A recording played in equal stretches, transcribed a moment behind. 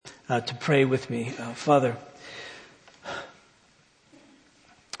to pray with me. Father,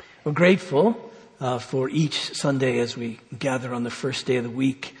 we're grateful for each Sunday as we gather on the first day of the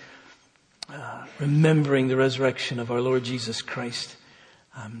week, remembering the resurrection of our Lord Jesus Christ.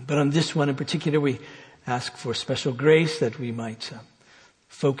 But on this one in particular, we ask for special grace that we might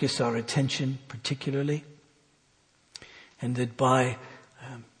focus our attention particularly, and that by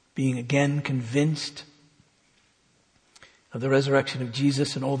being again convinced of the resurrection of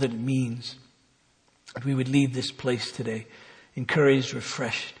Jesus and all that it means, that we would leave this place today encouraged,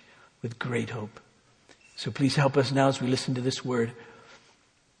 refreshed, with great hope. So please help us now as we listen to this word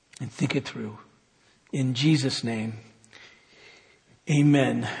and think it through. In Jesus' name,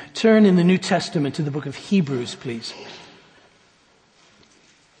 amen. Turn in the New Testament to the book of Hebrews, please.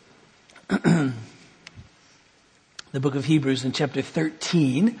 The book of Hebrews in chapter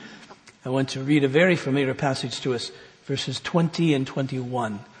 13. I want to read a very familiar passage to us, verses 20 and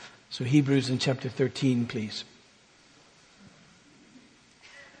 21. So Hebrews in chapter 13, please.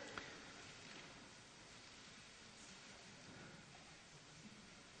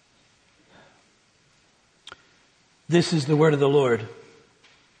 This is the word of the Lord.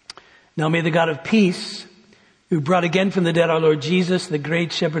 Now may the God of peace, who brought again from the dead our Lord Jesus, the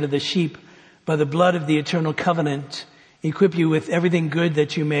great shepherd of the sheep, by the blood of the eternal covenant, equip you with everything good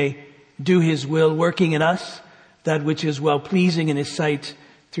that you may do his will, working in us that which is well-pleasing in his sight,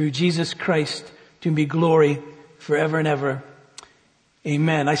 through Jesus Christ, to be glory forever and ever.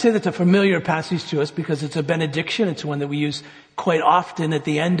 Amen. I say that's a familiar passage to us because it's a benediction. It's one that we use quite often at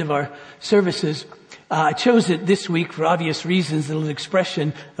the end of our services. I chose it this week for obvious reasons, the little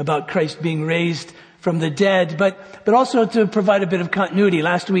expression about Christ being raised from the dead, but also to provide a bit of continuity.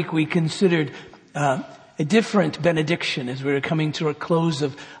 Last week we considered a different benediction as we were coming to a close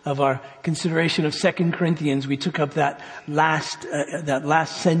of our consideration of 2 Corinthians. We took up that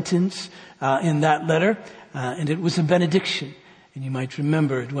last sentence in that letter, and it was a benediction. And you might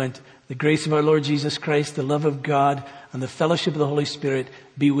remember it went, "The grace of our Lord Jesus Christ, the love of God, and the fellowship of the Holy Spirit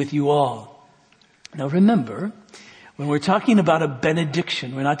be with you all." Now remember, when we're talking about a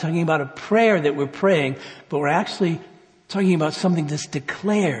benediction, we're not talking about a prayer that we're praying, but we're actually talking about something that's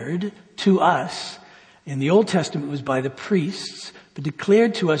declared to us. In the Old Testament it was by the priests, but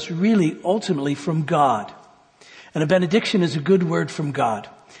declared to us really ultimately from God. And a benediction is a good word from God.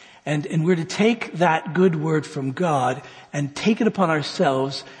 And we're to take that good word from God and take it upon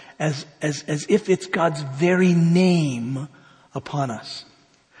ourselves as if it's God's very name upon us.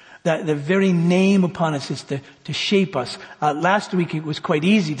 That the very name upon us is to shape us. Last week it was quite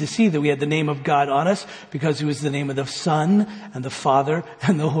easy to see that we had the name of God on us because it was the name of the Son and the Father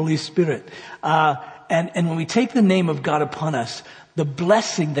and the Holy Spirit. And when we take the name of God upon us, the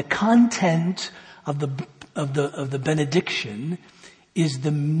blessing, the content of the benediction is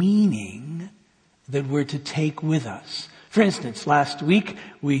the meaning that we're to take with us. For instance, last week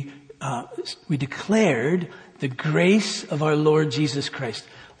we declared the grace of our Lord Jesus Christ.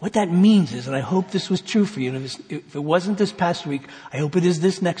 What that means is, and I hope this was true for you, and if it wasn't this past week, I hope it is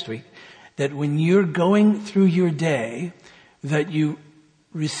this next week, that when you're going through your day, that you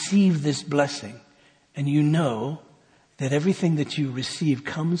receive this blessing, and you know that everything that you receive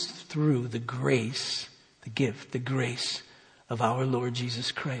comes through the grace, the gift, the grace of our Lord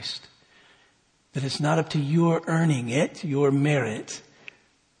Jesus Christ. That it's not up to your earning it, your merit,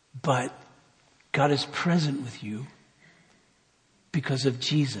 but God is present with you because of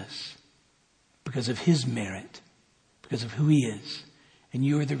Jesus, because of his merit, because of who he is. And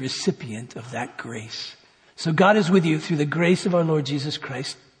you are the recipient of that grace. So God is with you through the grace of our Lord Jesus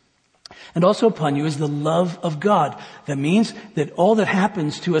Christ. And also upon you is the love of God. That means that all that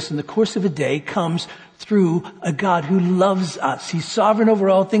happens to us in the course of a day comes through a God who loves us. He's sovereign over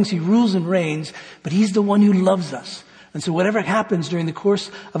all things. He rules and reigns, but he's the one who loves us. And so whatever happens during the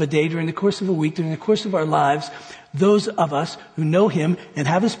course of a day, during the course of a week, during the course of our lives, those of us who know him and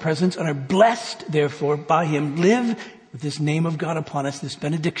have his presence and are blessed, therefore, by him, live with this name of God upon us, this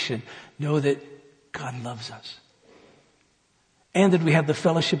benediction, know that God loves us. And that we have the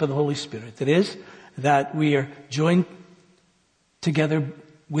fellowship of the Holy Spirit. That is, that we are joined together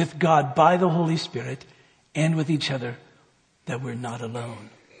with God by the Holy Spirit and with each other, that we're not alone.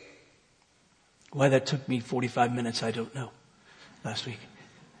 Why that took me 45 minutes, I don't know, last week.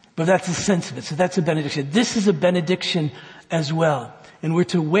 But that's the sense of it. So that's a benediction. This is a benediction as well. And we're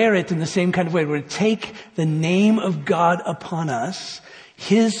to wear it in the same kind of way. We're to take the name of God upon us,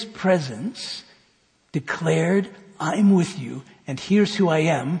 his presence, declared, I'm with you, and here's who I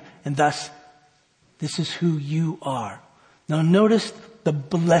am, and thus, this is who you are. Now notice the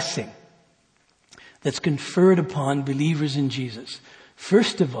blessing that's conferred upon believers in Jesus.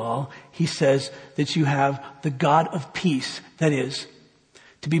 First of all, he says that you have the God of peace. That is,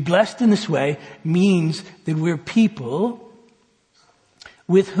 to be blessed in this way means that we're people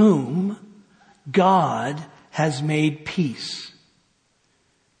with whom God has made peace.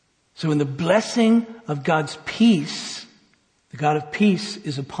 So in the blessing of God's peace, the God of peace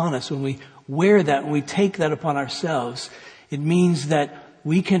is upon us. When we wear that, when we take that upon ourselves, it means that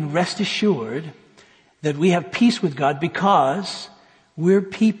we can rest assured that we have peace with God because we're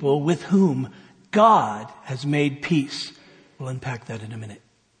people with whom God has made peace. We'll unpack that in a minute.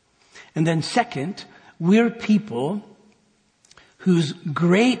 And then second, we're people whose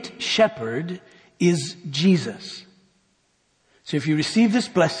great shepherd is Jesus. So if you receive this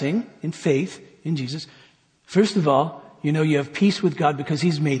blessing in faith in Jesus, first of all, you know you have peace with God because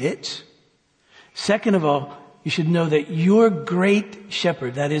he's made it. Second of all, you should know that your great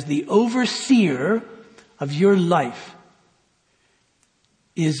shepherd, that is the overseer of your life,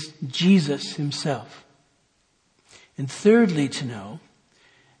 is Jesus himself. And thirdly, to know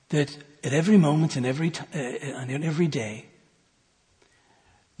that at every moment and every day,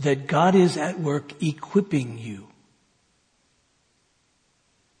 that God is at work equipping you.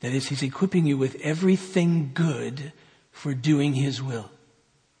 That is, he's equipping you with everything good for doing his will.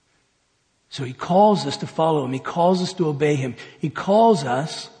 So he calls us to follow him. He calls us to obey him. He calls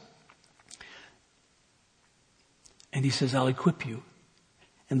us and he says, I'll equip you.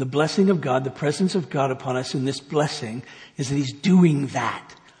 And the blessing of God, the presence of God upon us in this blessing is that he's doing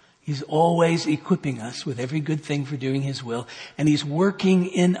that. He's always equipping us with every good thing for doing his will. And he's working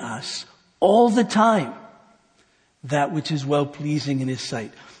in us all the time that which is well-pleasing in his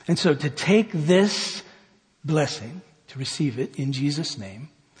sight. And so to take this blessing, to receive it in Jesus' name,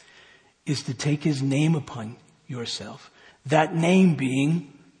 is to take his name upon yourself. That name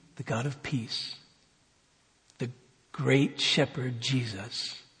being the God of peace, the great shepherd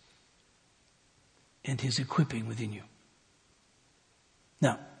Jesus, and his equipping within you.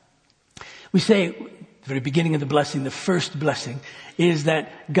 Now, we say at the very beginning of the blessing, the first blessing, is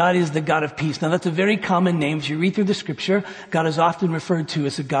that God is the God of peace. Now that's a very common name. If you read through the scripture, God is often referred to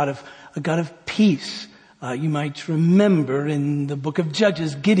as a God of peace. You might remember in the book of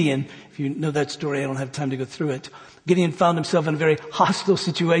Judges, Gideon, if you know that story, I don't have time to go through it. Gideon found himself in a very hostile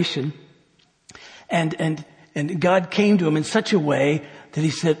situation. And God came to him in such a way that he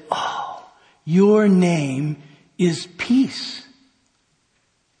said, oh, your name is peace.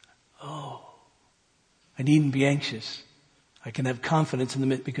 Oh, I needn't be anxious. I can have confidence in the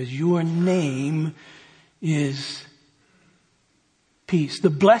midst because your name is peace. The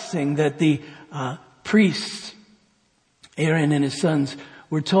blessing that the priests, Aaron and his sons,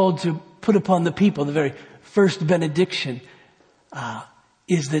 were told to put upon the people, the very first benediction,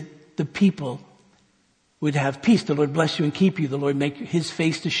 is that the people would have peace. The Lord bless you and keep you. The Lord make his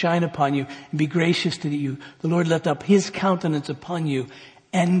face to shine upon you and be gracious to you. The Lord lift up his countenance upon you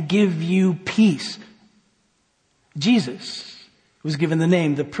and give you peace. Jesus was given the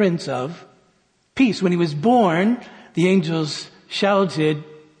name, the Prince of Peace. When he was born, the angels shouted,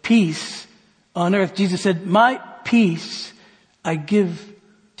 peace on earth. Jesus said, my peace I give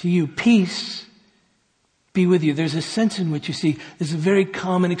to you. Peace be with you. There's a sense in which you see, there's a very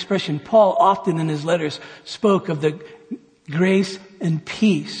common expression. Paul often in his letters spoke of the grace and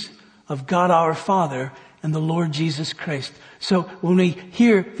peace of God our Father and the Lord Jesus Christ. So when we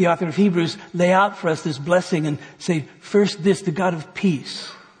hear the author of Hebrews lay out for us this blessing and say, first this, the God of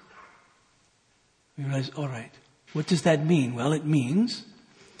peace, we realize, all right, what does that mean? Well, it means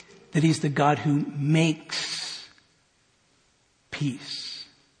that he's the God who makes peace.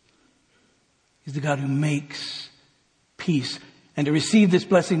 He's the God who makes peace. And to receive this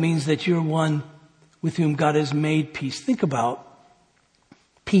blessing means that you're one with whom God has made peace. Think about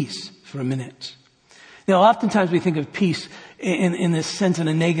peace for a minute. Now, oftentimes we think of peace in this sense, in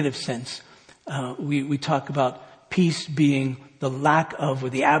a negative sense. We talk about peace being the lack of or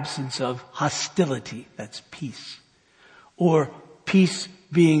the absence of hostility. That's peace. Or peace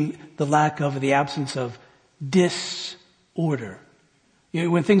being the lack of or the absence of disorder. You know,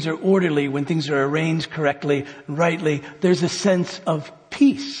 when things are orderly, when things are arranged correctly, rightly, there's a sense of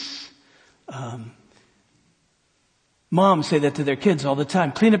peace. Moms say that to their kids all the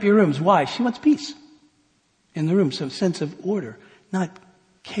time. Clean up your rooms. Why? She wants peace in the room. Some sense of order, not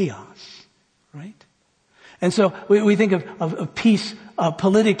chaos, right? And so we think of peace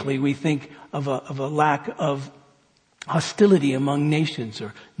politically. We think of a lack of hostility among nations,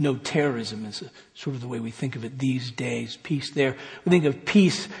 or no terrorism is sort of the way we think of it these days. Peace there. We think of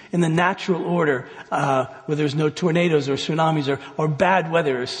peace in the natural order, where there's no tornadoes or tsunamis or bad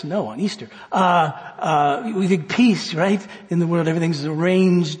weather or snow on Easter. We think peace, right? In the world, everything's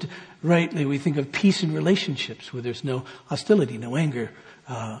arranged rightly. We think of peace in relationships where there's no hostility, no anger,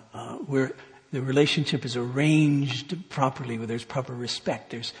 where the relationship is arranged properly, where there's proper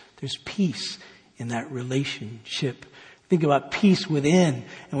respect. There's peace in that relationship. Think about peace within,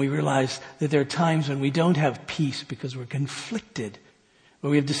 and we realize that there are times when we don't have peace because we're conflicted,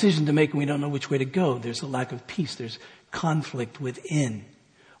 where we have decisions to make and we don't know which way to go. There's a lack of peace. There's conflict within.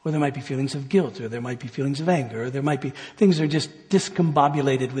 Or there might be feelings of guilt, or there might be feelings of anger, or there might be things that are just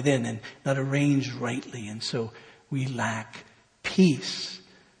discombobulated within and not arranged rightly, and so we lack peace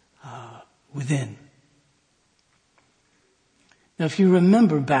within. Now, if you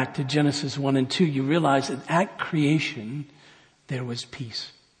remember back to Genesis 1 and 2, you realize that at creation, there was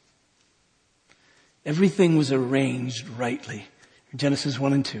peace. Everything was arranged rightly. In Genesis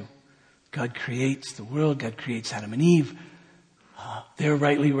 1 and 2, God creates the world. God creates Adam and Eve. They're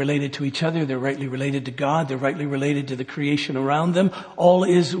rightly related to each other. They're rightly related to God. They're rightly related to the creation around them. All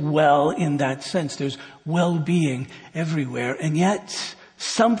is well in that sense. There's well-being everywhere. And yet,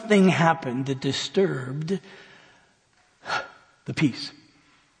 something happened that disturbed the peace.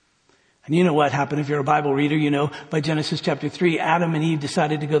 And you know what happened if you're a Bible reader. You know, by Genesis chapter 3, Adam and Eve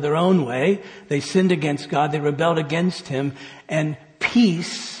decided to go their own way. They sinned against God. They rebelled against Him. And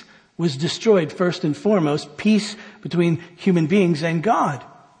peace was destroyed. First and foremost, peace between human beings and God.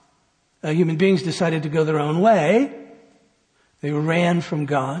 Human beings decided to go their own way. They ran from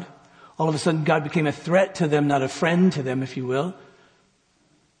God. All of a sudden, God became a threat to them, not a friend to them, if you will.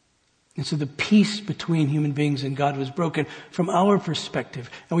 And so the peace between human beings and God was broken from our perspective.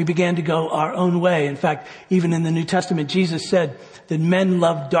 And we began to go our own way. In fact, even in the New Testament, Jesus said that men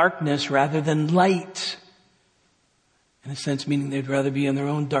love darkness rather than light. In a sense, meaning they'd rather be in their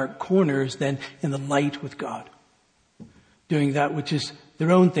own dark corners than in the light with God. Doing that which is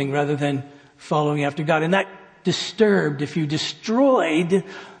their own thing rather than following after God. And that disturbed, if you destroyed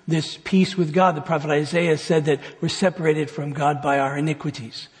this peace with God, the prophet Isaiah said that we're separated from God by our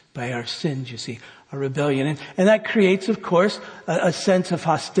iniquities. By our sins, you see, our rebellion. And that creates, of course, a sense of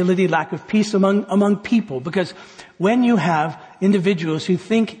hostility, lack of peace among people. Because when you have individuals who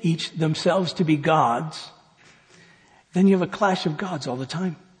think each themselves to be gods, then you have a clash of gods all the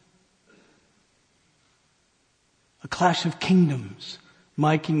time. A clash of kingdoms.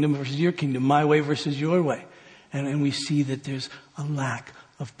 My kingdom versus your kingdom. My way versus your way. And we see that there's a lack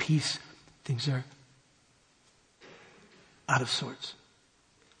of peace. Things are out of sorts.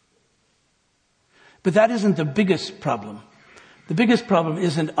 But that isn't the biggest problem. The biggest problem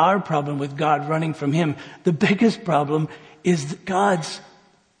isn't our problem with God running from Him. The biggest problem is God's,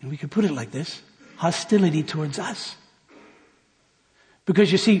 and we could put it like this, hostility towards us.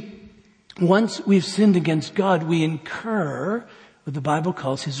 Because you see, once we've sinned against God, we incur what the Bible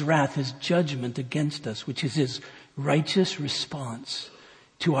calls His wrath, His judgment against us, which is His righteous response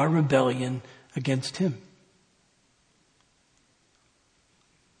to our rebellion against Him.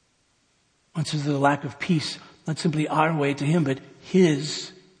 Once there's the lack of peace, not simply our way to Him, but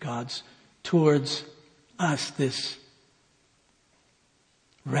His, God's, towards us, this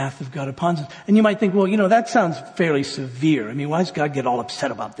wrath of God upon us. And you might think, well, that sounds fairly severe. I mean, why does God get all upset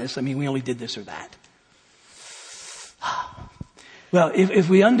about this? I mean, we only did this or that. Well, if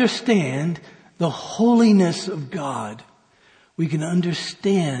we understand the holiness of God, we can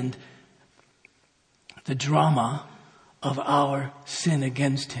understand the drama of our sin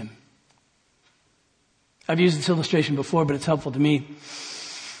against Him. I've used this illustration before, but it's helpful to me.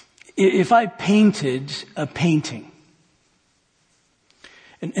 If I painted a painting,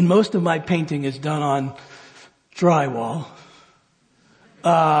 and most of my painting is done on drywall,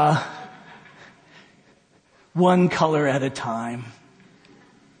 one color at a time.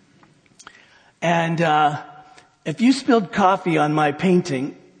 And if you spilled coffee on my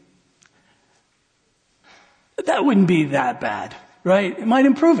painting, that wouldn't be that bad, right? It might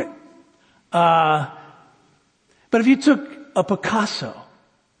improve it. But if you took a Picasso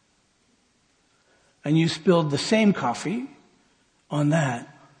and you spilled the same coffee on that,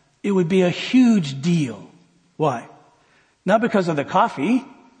 it would be a huge deal. Why? Not because of the coffee,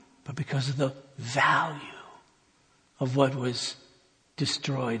 but because of the value of what was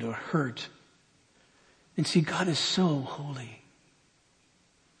destroyed or hurt. And see, God is so holy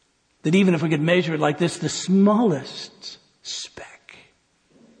that even if we could measure it like this, the smallest speck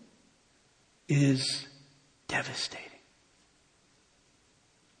is devastating.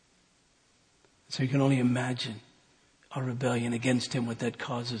 So you can only imagine our rebellion against him, what that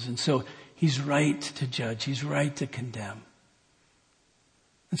causes. And so he's right to judge. He's right to condemn.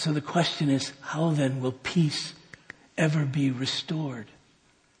 And so the question is, how then will peace ever be restored?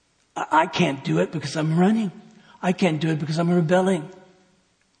 I can't do it because I'm running. I can't do it because I'm rebelling.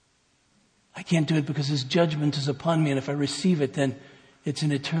 I can't do it because his judgment is upon me. And if I receive it, then it's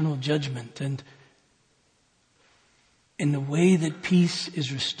an eternal judgment. And in the way that peace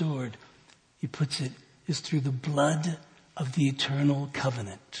is restored, he puts it, is through the blood of the eternal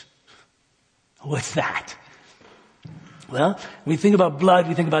covenant. What's that? Well, when we think about blood,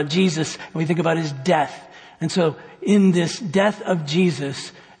 we think about Jesus, and we think about his death. And so in this death of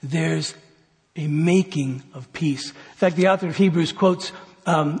Jesus, there's a making of peace. In fact, the author of Hebrews quotes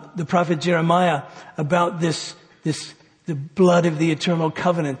the prophet Jeremiah about the blood of the eternal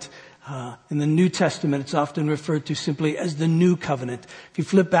covenant. In the New Testament, it's often referred to simply as the new covenant. If you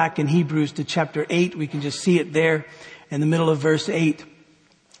flip back in Hebrews to chapter 8, we can just see it there in the middle of verse 8.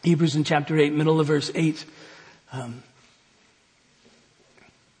 Hebrews in chapter 8, middle of verse 8.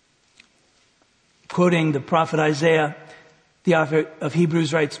 Quoting the prophet Isaiah, the author of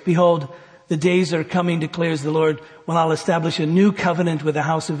Hebrews writes, "Behold, the days are coming, declares the Lord, when I'll establish a new covenant with the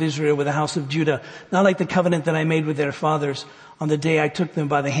house of Israel, with the house of Judah, not like the covenant that I made with their fathers on the day I took them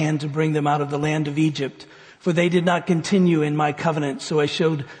by the hand to bring them out of the land of Egypt. For they did not continue in my covenant, so I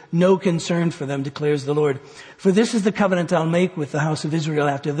showed no concern for them, declares the Lord. For this is the covenant I'll make with the house of Israel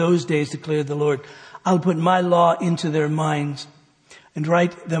after those days, declared the Lord. I'll put my law into their minds and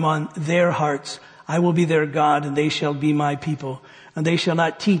write them on their hearts. I will be their God, and they shall be my people. And they shall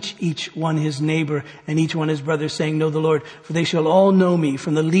not teach each one his neighbor and each one his brother, saying, Know the Lord. For they shall all know me,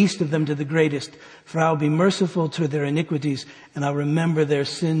 from the least of them to the greatest. For I will be merciful to their iniquities, and I'll remember their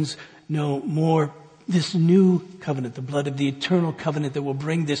sins no more." This new covenant, the blood of the eternal covenant that will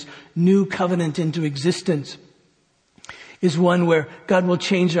bring this new covenant into existence, is one where God will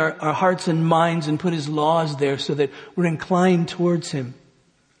change our hearts and minds and put his laws there so that we're inclined towards him.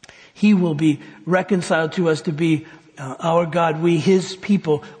 He will be reconciled to us to be our God. We, his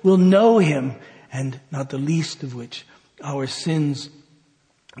people, will know him, and not the least of which our sins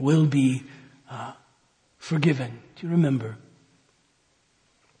will be forgiven. Do you remember?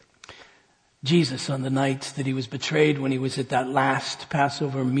 Jesus, on the night that he was betrayed, when he was at that last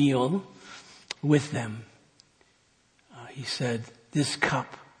Passover meal with them, he said, "This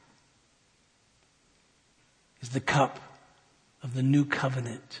cup is the cup of the new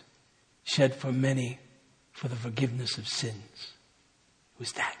covenant, shed for many for the forgiveness of sins." It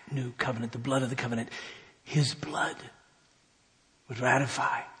was that new covenant, the blood of the covenant. His blood would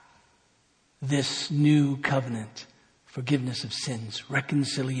ratify this new covenant, forgiveness of sins,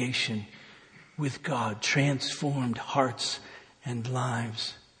 reconciliation with God, transformed hearts and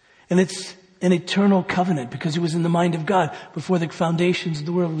lives. And it's an eternal covenant because it was in the mind of God before the foundations of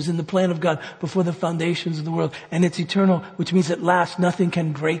the world. It was in the plan of God before the foundations of the world. And it's eternal, which means at last nothing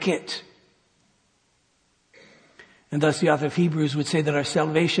can break it. And thus the author of Hebrews would say that our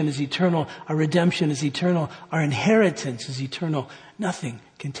salvation is eternal, our redemption is eternal, our inheritance is eternal. Nothing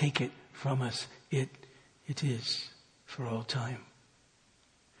can take it from us. It is for all time.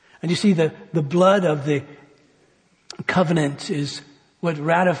 And you see, the blood of the covenant is what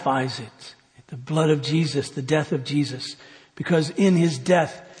ratifies it. The blood of Jesus, the death of Jesus. Because in his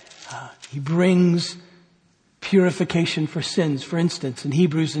death, he brings purification for sins. For instance, in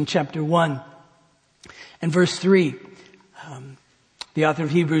Hebrews in chapter 1 and verse 3, the author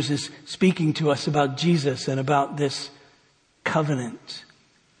of Hebrews is speaking to us about Jesus and about this covenant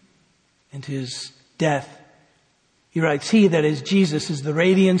and his death. He writes, "He, that is Jesus, is the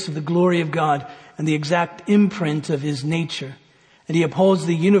radiance of the glory of God and the exact imprint of his nature. And he upholds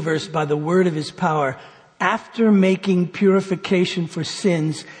the universe by the word of his power. After making purification for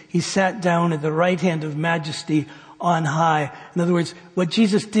sins, he sat down at the right hand of majesty on high." In other words, what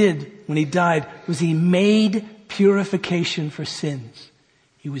Jesus did when he died was he made purification for sins.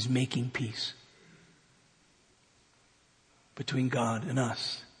 He was making peace between God and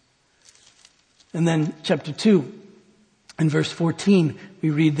us. And then chapter 2. In verse 14, we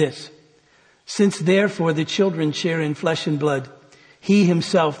read this. "Since therefore the children share in flesh and blood, he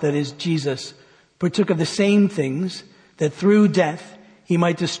himself, that is Jesus, partook of the same things, that through death he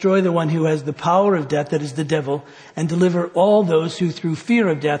might destroy the one who has the power of death, that is the devil, and deliver all those who through fear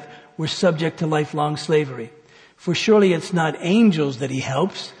of death were subject to lifelong slavery. For surely it's not angels that he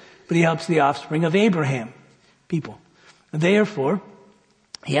helps, but he helps the offspring of Abraham, people. Therefore,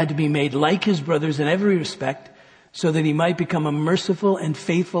 he had to be made like his brothers in every respect, so that he might become a merciful and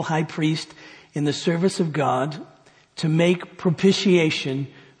faithful high priest in the service of God to make propitiation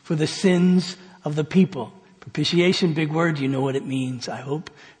for the sins of the people." Propitiation, big word. You know what it means. I hope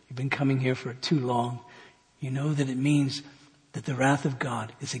you've been coming here for too long. You know that it means that the wrath of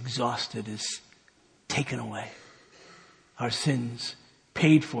God is exhausted, is taken away. Our sins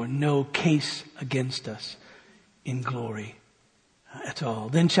paid for, no case against us in glory at all.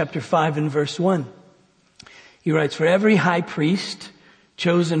 Then chapter 5 and verse 1. He writes, for every high priest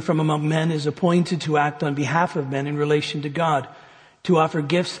chosen from among men is appointed to act on behalf of men in relation to God, to offer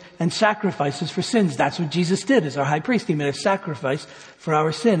gifts and sacrifices for sins. That's what Jesus did as our high priest. He made a sacrifice for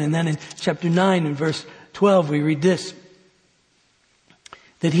our sin. And then in chapter 9 and verse 12, we read this,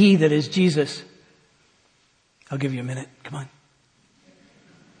 that he, that is Jesus, I'll give you a minute. Come on.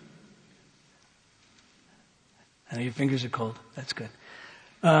 I know your fingers are cold. That's good.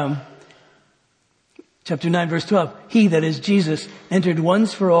 Chapter 9, verse 12. He, that is Jesus, entered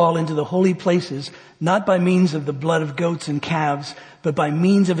once for all into the holy places, not by means of the blood of goats and calves, but by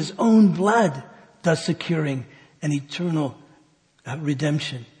means of his own blood, thus securing an eternal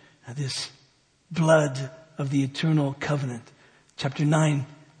redemption. This blood of the eternal covenant. Chapter 9,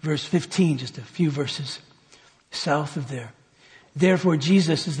 verse 15, just a few verses south of there. Therefore,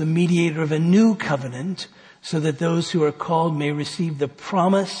 Jesus is the mediator of a new covenant, so that those who are called may receive the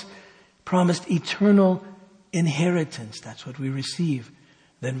promised eternal inheritance. That's what we receive.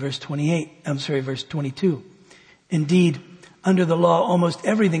 Then verse 22. Indeed, under the law, almost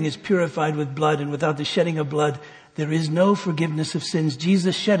everything is purified with blood, and without the shedding of blood, there is no forgiveness of sins.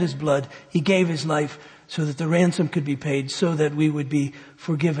 Jesus shed his blood. He gave his life so that the ransom could be paid, so that we would be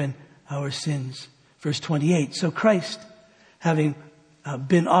forgiven our sins. Verse 28. So Christ, having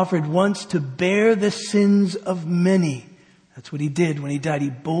been offered once to bear the sins of many. That's what he did when he died. He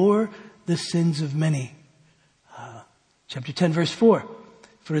bore the sins of many. Chapter 10, verse 4.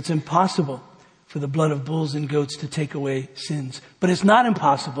 For it's impossible for the blood of bulls and goats to take away sins. But it's not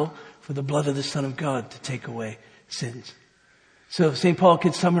impossible for the blood of the Son of God to take away sins. So St. Paul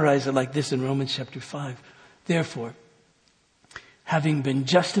could summarize it like this in Romans chapter 5. Therefore, having been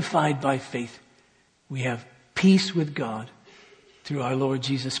justified by faith, we have peace with God through our Lord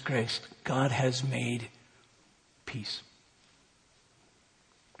Jesus Christ. God has made peace.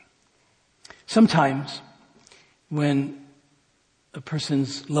 Sometimes when a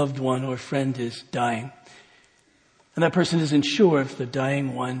person's loved one or friend is dying, and that person isn't sure if the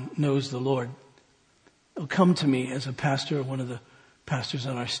dying one knows the Lord, they'll come to me as a pastor or one of the pastors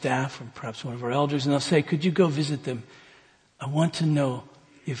on our staff or perhaps one of our elders, and they'll say, could you go visit them? I want to know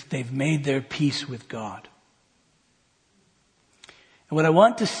if they've made their peace with God. And what I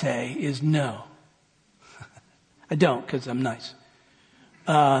want to say is no. I don't, because I'm nice.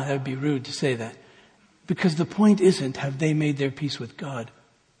 That would be rude to say that. Because the point isn't, have they made their peace with God?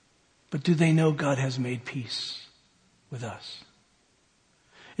 But do they know God has made peace with us?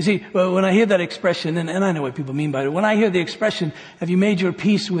 You see, when I hear that expression, and I know what people mean by it, when I hear the expression, have you made your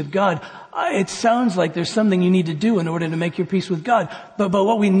peace with God? It sounds like there's something you need to do in order to make your peace with God. But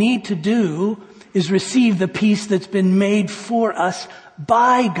what we need to do is receive the peace that's been made for us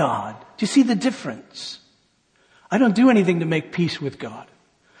by God. Do you see the difference? I don't do anything to make peace with God.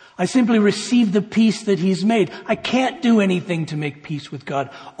 I simply receive the peace that He's made. I can't do anything to make peace with God.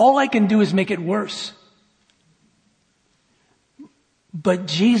 All I can do is make it worse. But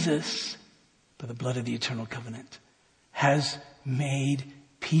Jesus, by the blood of the eternal covenant, has made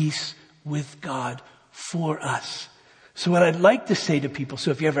peace with God for us. So what I'd like to say to people,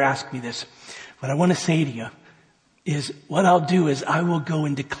 so if you ever ask me this, what I want to say to you is, what I'll do is I will go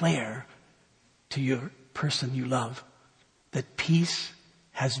and declare to your person you love that peace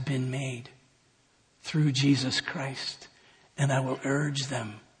has been made through Jesus Christ. And I will urge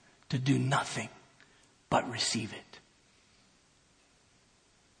them to do nothing but receive it.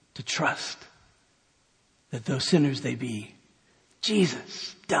 To trust that though sinners they be,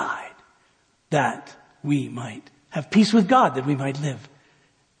 Jesus died that we might have peace with God, that we might live.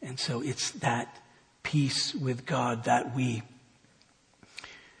 And so it's that peace with God that we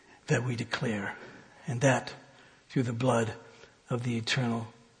declare, and that through the blood of the eternal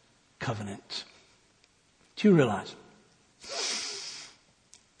covenant. Do you realize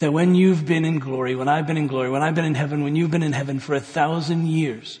that when you've been in glory, when I've been in glory, when I've been in heaven, when you've been in heaven for 1,000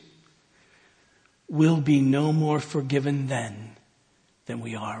 years, we'll be no more forgiven then than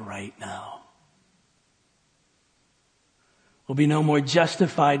we are right now. We'll be no more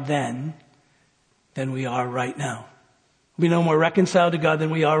justified then than we are right now. We'll be no more reconciled to God than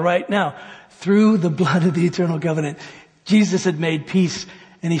we are right now. Through the blood of the eternal covenant, Jesus had made peace,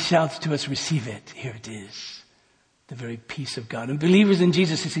 and He shouts to us, receive it. Here it is. The very peace of God. And believers in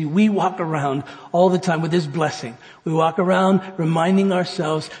Jesus, you see, we walk around all the time with this blessing. We walk around reminding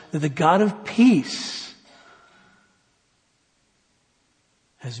ourselves that the God of peace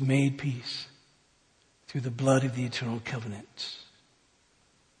has made peace through the blood of the eternal covenant.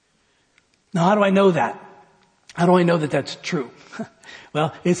 Now, how do I know that? How do I know that that's true?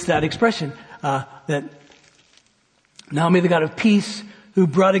 Well, it's that expression that now may the God of peace, who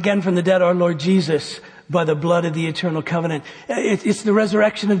brought again from the dead our Lord Jesus by the blood of the eternal covenant. It's the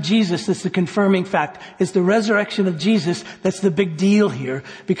resurrection of Jesus that's the confirming fact. It's the resurrection of Jesus that's the big deal here,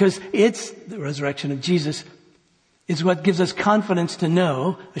 because it's the resurrection of Jesus. It's what gives us confidence to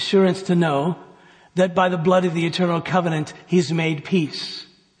know, assurance to know, that by the blood of the eternal covenant, He's made peace.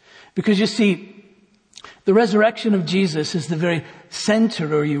 Because you see, the resurrection of Jesus is the very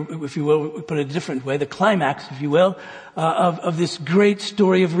center, or if you will, put it a different way, the climax, if you will, of this great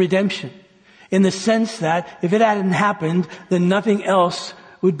story of redemption. In the sense that if it hadn't happened, then nothing else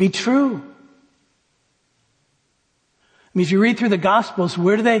would be true. I mean, if you read through the Gospels,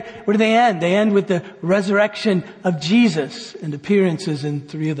 where do they end? They end with the resurrection of Jesus and appearances in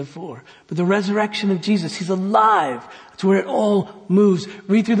 3 of the 4. But the resurrection of Jesus, He's alive. That's where it all moves.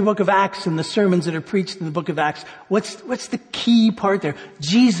 Read through the book of Acts and the sermons that are preached in the book of Acts. What's the key part there?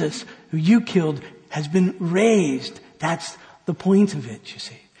 Jesus, who you killed, has been raised. That's the point of it, you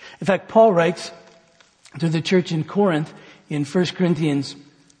see. In fact, Paul writes to the church in Corinth in 1 Corinthians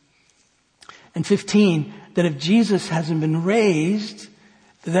 15 that if Jesus hasn't been raised,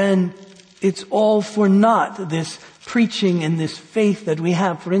 then it's all for naught, this preaching and this faith that we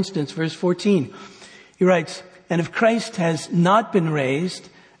have. For instance, verse 14, he writes, and if Christ has not been raised,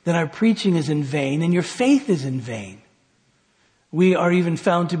 then our preaching is in vain and your faith is in vain. We are even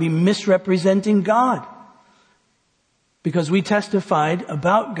found to be misrepresenting God, because we testified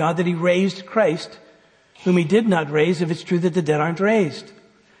about God that He raised Christ, whom He did not raise, if it's true that the dead aren't raised.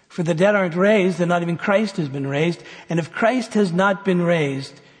 For the dead aren't raised, then not even Christ has been raised. And if Christ has not been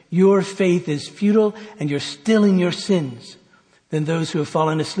raised, your faith is futile and you're still in your sins. Then those who have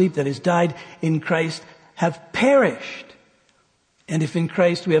fallen asleep, that is, died in Christ, have perished. And if in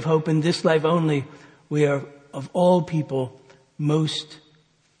Christ we have hope in this life only, we are of all people most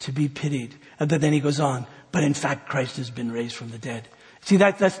to be pitied. And then he goes on, but in fact Christ has been raised from the dead. See,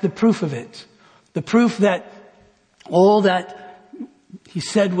 that's the proof of it. The proof that all that He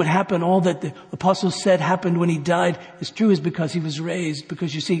said would happen, all that the apostles said happened when He died is true, is because He was raised.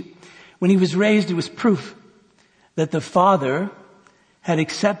 Because you see, when He was raised, it was proof that the Father had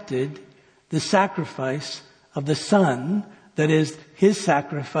accepted the sacrifice of the Son, that is, His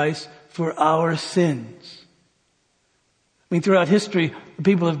sacrifice for our sins. I mean, throughout history,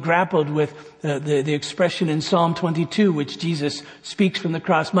 people have grappled with the expression in Psalm 22, which Jesus speaks from the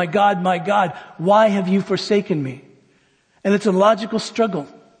cross, my God, why have you forsaken me? And it's a logical struggle.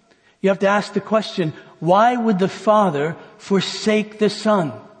 You have to ask the question, why would the Father forsake the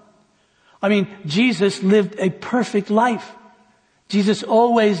Son? I mean, Jesus lived a perfect life. Jesus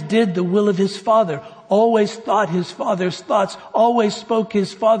always did the will of His Father, always thought His Father's thoughts, always spoke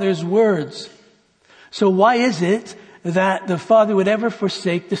His Father's words. So why is it that the Father would ever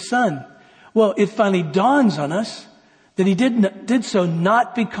forsake the Son? Well, it finally dawns on us that He did so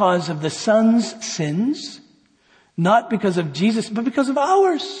not because of the Son's sins, not because of Jesus, but because of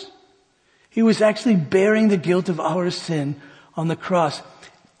ours. He was actually bearing the guilt of our sin on the cross.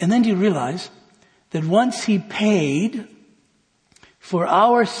 And then you realize that once He paid for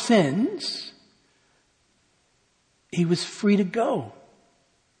our sins, He was free to go.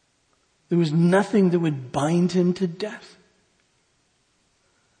 There was nothing that would bind Him to death.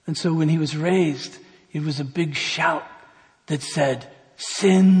 And so when He was raised, it was a big shout that said,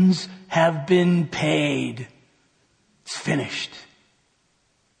 sins have been paid. It's finished.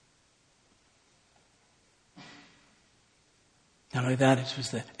 Not only that, it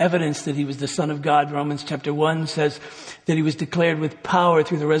was the evidence that He was the Son of God. Romans chapter 1 says that He was declared with power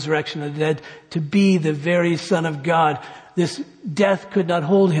through the resurrection of the dead to be the very Son of God. This death could not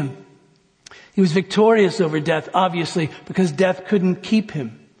hold Him. He was victorious over death, obviously, because death couldn't keep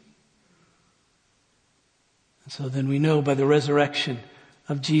Him. And so then we know by the resurrection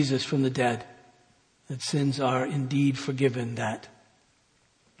of Jesus from the dead that sins are indeed forgiven, that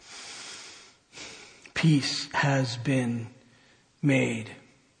peace has been made.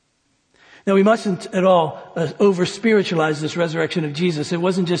 Now, we mustn't at all over-spiritualize this resurrection of Jesus. It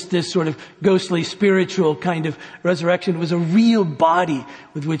wasn't just this sort of ghostly spiritual kind of resurrection. It was a real body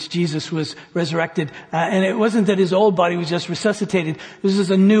with which Jesus was resurrected. And it wasn't that His old body was just resuscitated. This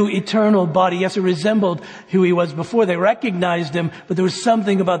is a new eternal body. Yes, it resembled who He was before. They recognized Him, but there was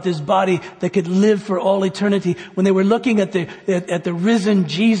something about this body that could live for all eternity. When they were looking at the risen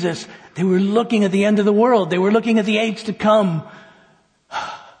Jesus, they were looking at the end of the world. They were looking at the age to come.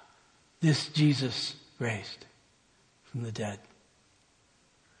 This Jesus raised from the dead.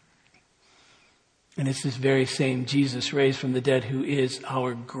 And it's this very same Jesus raised from the dead who is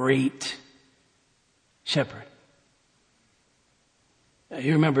our great shepherd. Now,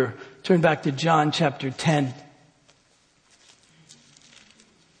 you remember, turn back to John chapter 10.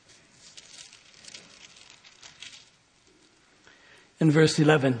 In verse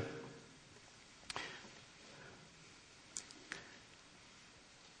 11.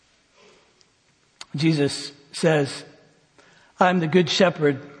 Jesus says, I am the good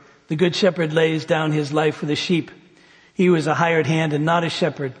shepherd. The good shepherd lays down his life for the sheep. He who is a hired hand and not a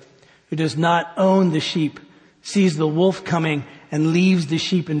shepherd, who does not own the sheep, sees the wolf coming and leaves the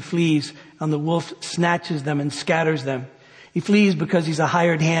sheep and flees, and the wolf snatches them and scatters them. He flees because he's a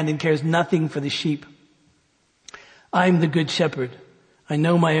hired hand and cares nothing for the sheep. I am the good shepherd. I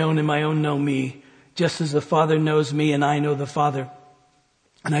know my own and my own know me, just as the Father knows me and I know the Father.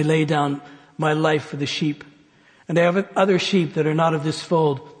 And I lay down my life for the sheep. And I have other sheep that are not of this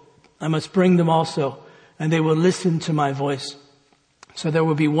fold. I must bring them also, and they will listen to my voice. So there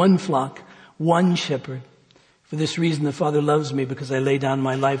will be one flock, one shepherd. For this reason the Father loves me, because I lay down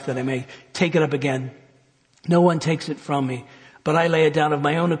my life that I may take it up again. No one takes it from me, but I lay it down of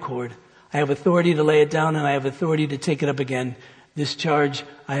my own accord. I have authority to lay it down, and I have authority to take it up again. This charge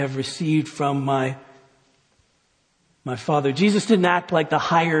I have received from my Father. Jesus didn't act like the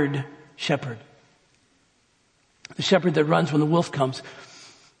hired shepherd. The shepherd that runs when the wolf comes.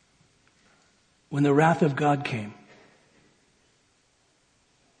 When the wrath of God came,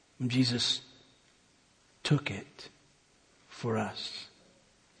 Jesus took it for us.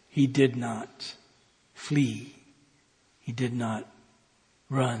 He did not flee. He did not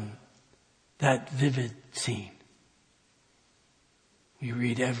run. That vivid scene we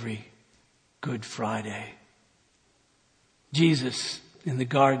read every Good Friday. Jesus in the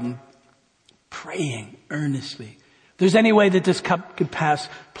garden praying earnestly. If there's any way that this cup could pass,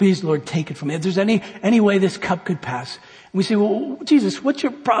 please, Lord, take it from me. If there's any way this cup could pass. And we say, well, Jesus, what's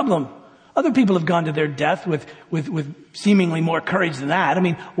your problem? Other people have gone to their death with seemingly more courage than that. I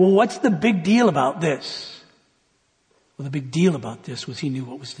mean, well, what's the big deal about this? Well, the big deal about this was he knew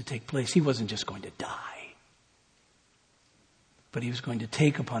what was to take place. He wasn't just going to die, but he was going to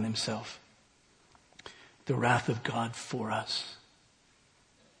take upon himself the wrath of God for us.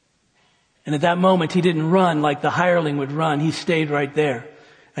 And at that moment, he didn't run like the hireling would run. He stayed right there.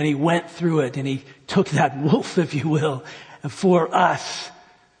 And he went through it, and he took that wolf, if you will, for us,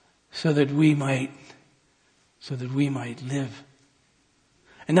 so that we might live.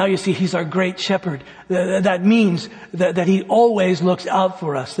 And now you see, he's our great shepherd. That means that he always looks out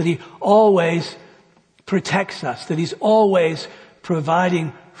for us, that he always protects us, that he's always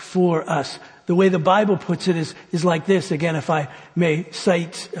providing for us. The way the Bible puts it is like this. Again, if I may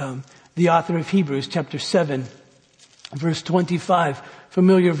cite the author of Hebrews chapter 7, verse 25,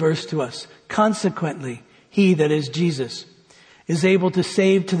 familiar verse to us. Consequently, he, that is Jesus, is able to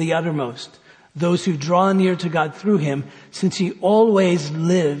save to the uttermost those who draw near to God through him, since he always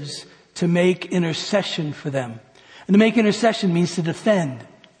lives to make intercession for them. And to make intercession means to defend.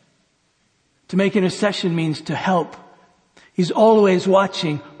 To make intercession means to help. He's always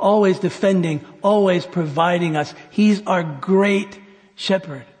watching, always defending, always providing us. He's our great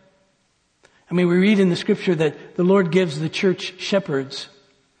shepherd. I mean, we read in the scripture that the Lord gives the church shepherds,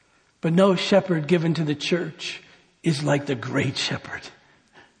 but no shepherd given to the church is like the great shepherd.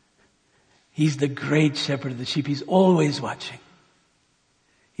 He's the great shepherd of the sheep. He's always watching.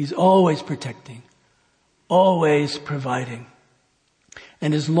 He's always protecting, always providing.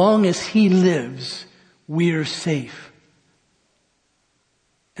 And as long as he lives, we are safe.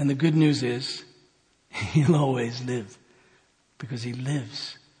 And the good news is, he'll always live, because he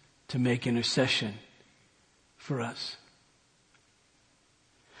lives to make intercession for us.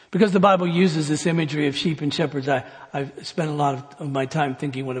 Because the Bible uses this imagery of sheep and shepherds, I've spent a lot of my time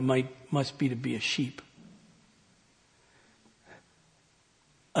thinking what it must be to be a sheep.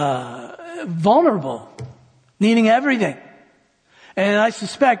 Vulnerable, needing everything. And I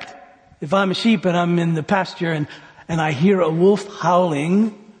suspect if I'm a sheep and I'm in the pasture and I hear a wolf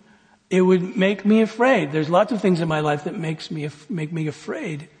howling, it would make me afraid. There's lots of things in my life that make me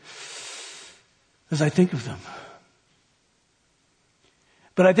afraid as I think of them.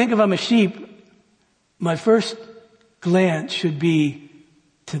 But I think if I'm a sheep, my first glance should be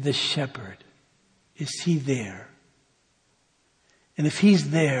to the shepherd. Is he there? And if he's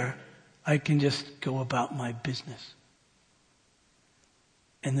there, I can just go about my business.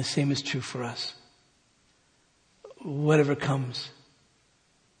 And the same is true for us. Whatever comes,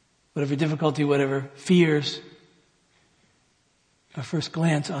 whatever difficulty, whatever fears, our first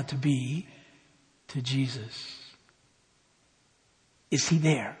glance ought to be to Jesus. Is he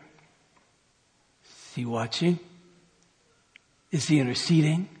there? Is he watching? Is he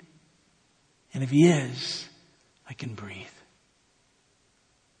interceding? And if he is, I can breathe.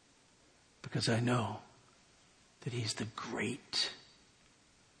 Because I know that he's the great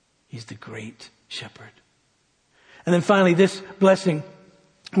shepherd. And then finally, this blessing,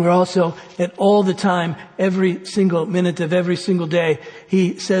 we're also at all the time, every single minute of every single day,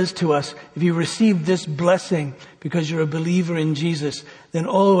 he says to us, if you receive this blessing because you're a believer in Jesus, then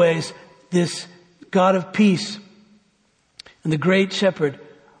always this God of peace and the great shepherd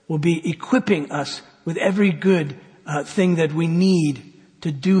will be equipping us with every good thing that we need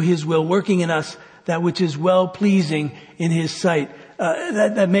to do his will, working in us that which is well-pleasing in his sight.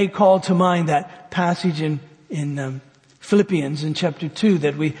 That may call to mind that passage in Philippians in chapter 2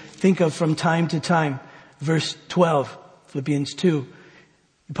 that we think of from time to time. Verse 12, Philippians 2.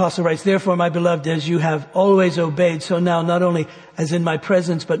 The apostle writes, therefore, my beloved, as you have always obeyed, so now not only as in my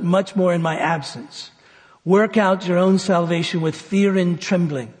presence, but much more in my absence. Work out your own salvation with fear and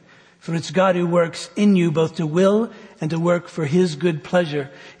trembling. For it's God who works in you both to will and to work for his good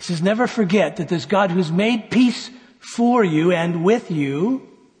pleasure. He says, never forget that this God who's made peace for you and with you,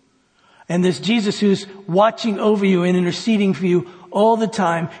 and this Jesus who's watching over you and interceding for you all the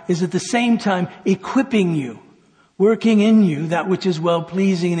time, is at the same time equipping you, working in you that which is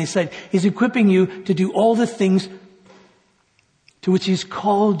well-pleasing in his sight. He's equipping you to do all the things to which he's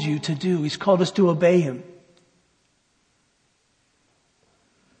called you to do. He's called us to obey him.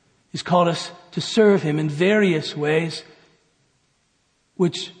 He's called us to serve him in various ways,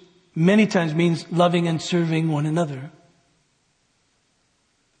 which many times means loving and serving one another.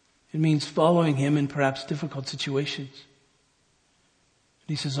 It means following him in perhaps difficult situations. And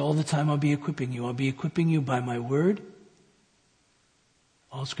he says, all the time I'll be equipping you. I'll be equipping you by my word.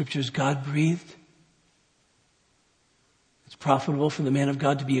 All scripture is God-breathed. It's profitable for the man of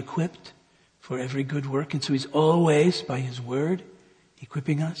God to be equipped for every good work. And so he's always, by his word,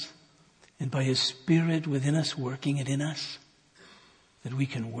 equipping us. And by his Spirit within us, working it in us, that we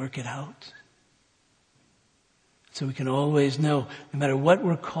can work it out. So we can always know, no matter what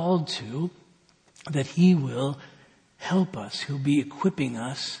we're called to, that he will help us. He'll be equipping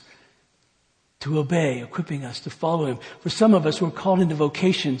us to obey, equipping us to follow him. For some of us, we're called into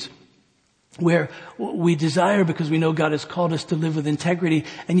vocations where we desire, because we know God has called us to live with integrity,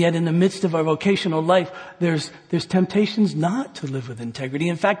 and yet in the midst of our vocational life, there's temptations not to live with integrity.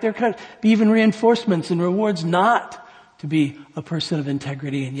 In fact, there could be even reinforcements and rewards not to be a person of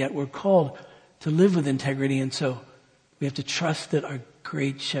integrity, and yet we're called to live with integrity, and so we have to trust that our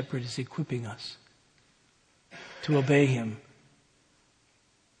great shepherd is equipping us to obey him,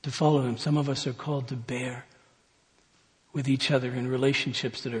 to follow him. Some of us are called to bear with each other in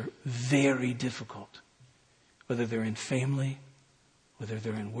relationships that are very difficult, whether they're in family, whether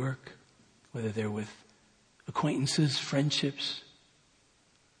they're in work, whether they're with acquaintances, friendships.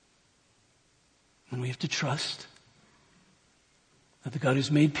 And we have to trust that the God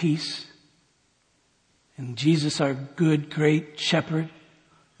who's made peace, and Jesus, our good, great shepherd,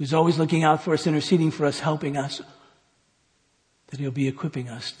 who's always looking out for us, interceding for us, helping us, that he'll be equipping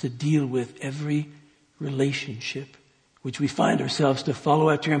us to deal with every relationship which we find ourselves to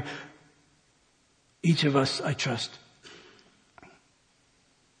follow after him. Each of us, I trust,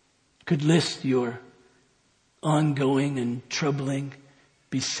 could list your ongoing and troubling,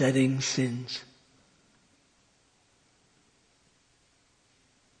 besetting sins.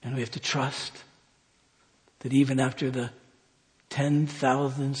 And we have to trust that even after the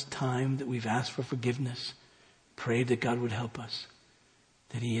 10,000th time that we've asked for forgiveness, prayed that God would help us,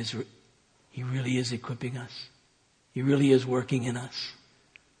 that he really is equipping us. He really is working in us.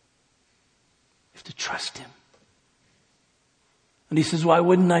 We have to trust him. And he says, why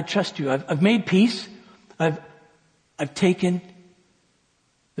wouldn't I trust you? I've made peace. I've taken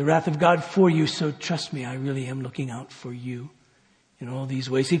the wrath of God for you. So trust me, I really am looking out for you in all these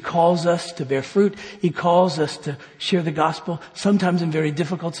ways. He calls us to bear fruit. He calls us to share the gospel, sometimes in very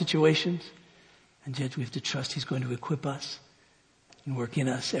difficult situations. And yet we have to trust he's going to equip us and work in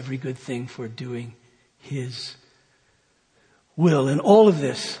us every good thing for doing his will. And all of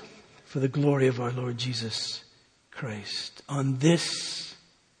this for the glory of our Lord Jesus Christ. On this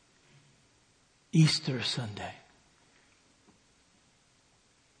Easter Sunday,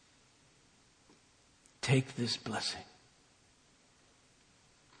 take this blessing.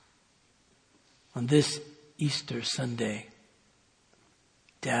 On this Easter Sunday,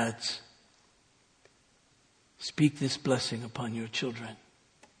 dads, speak this blessing upon your children.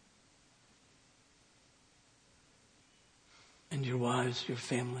 And your wives, your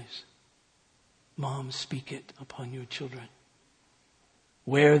families. Moms, speak it upon your children.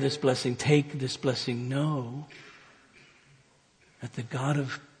 wear this blessing, take this blessing. Know that the God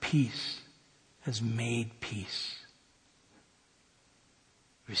of peace has made peace.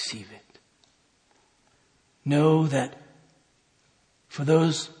 Receive it. Know that for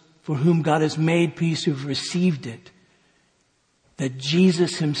those for whom God has made peace, who've received it, that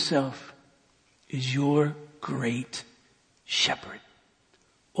Jesus himself is your great shepherd.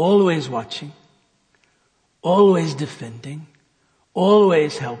 Always watching, always defending,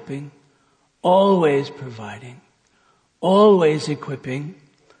 always helping, always providing, always equipping,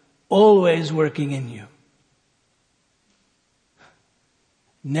 always working in you.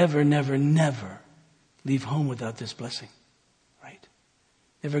 Never, never, never leave home without this blessing, right?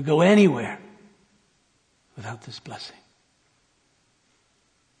 Never go anywhere without this blessing.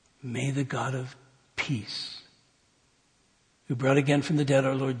 May the God of peace, who brought again from the dead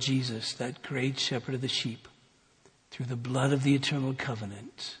our Lord Jesus, that great shepherd of the sheep, through the blood of the eternal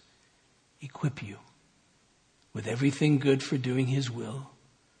covenant, equip you with everything good for doing his will,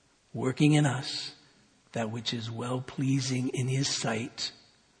 working in us that which is well-pleasing in his sight,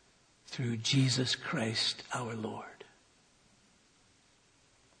 through Jesus Christ our Lord.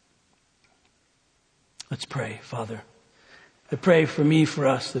 Let's pray. Father, I pray for me, for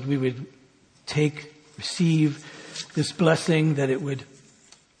us, that we would receive this blessing, that it would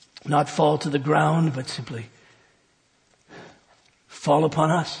not fall to the ground, but simply fall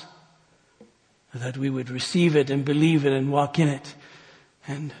upon us, that we would receive it and believe it and walk in it.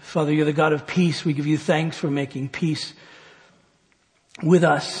 And Father, you're the God of peace. We give you thanks for making peace with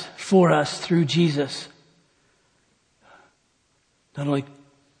us, for us, through Jesus. Not only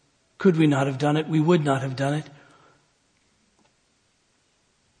could we not have done it, we would not have done it,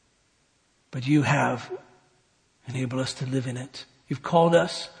 but you have enabled us to live in it. You've called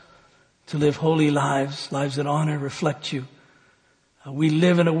us to live holy lives, lives that honor, reflect you. We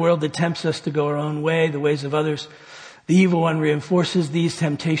live in a world that tempts us to go our own way, the ways of others. The evil one reinforces these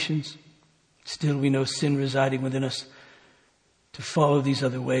temptations. Still, we know sin residing within us to follow these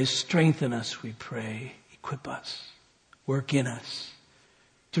other ways. Strengthen us, we pray. Equip us. Work in us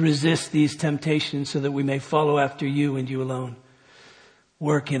to resist these temptations so that we may follow after you and you alone.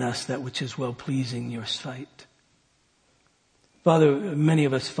 Work in us that which is well-pleasing in your sight. Father, many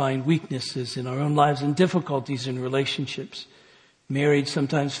of us find weaknesses in our own lives and difficulties in relationships. Marriage,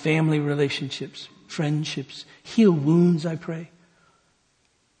 sometimes family relationships, friendships. Heal wounds, I pray.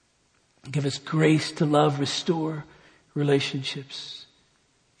 Give us grace to love, restore relationships.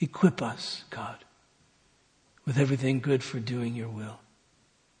 Equip us, God, with everything good for doing your will.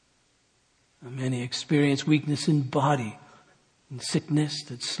 Many experience weakness in body, and sickness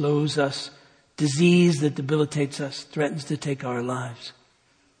that slows us, disease that debilitates us, threatens to take our lives.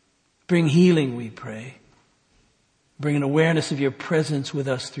 Bring healing, we pray. Bring an awareness of your presence with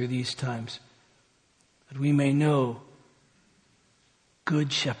us through these times, that we may know,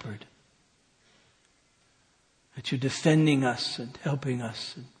 Good Shepherd, that you're defending us and helping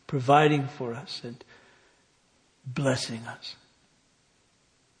us and providing for us and blessing us.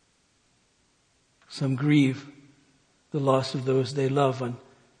 Some grieve the loss of those they love. On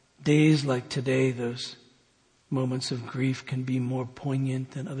days like today, those moments of grief can be more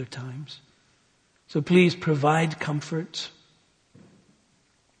poignant than other times. So please provide comfort.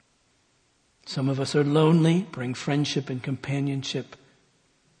 Some of us are lonely. Bring friendship and companionship.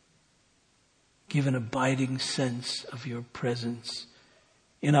 Give an abiding sense of your presence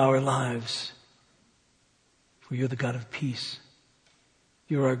in our lives. For you're the God of peace.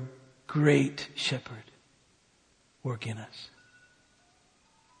 You're our great shepherd. Work in us.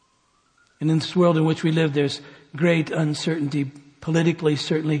 And in this world in which we live, there's great uncertainty. Politically,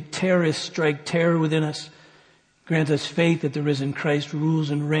 certainly, terrorists strike terror within us. Grant us faith that the risen Christ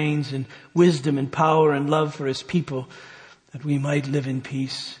rules and reigns in wisdom and power and love for his people, that we might live in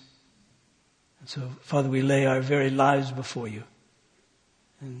peace. And so, Father, we lay our very lives before you.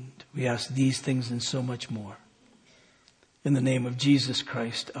 And we ask these things and so much more. In the name of Jesus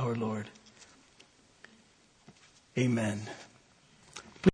Christ, our Lord. Amen.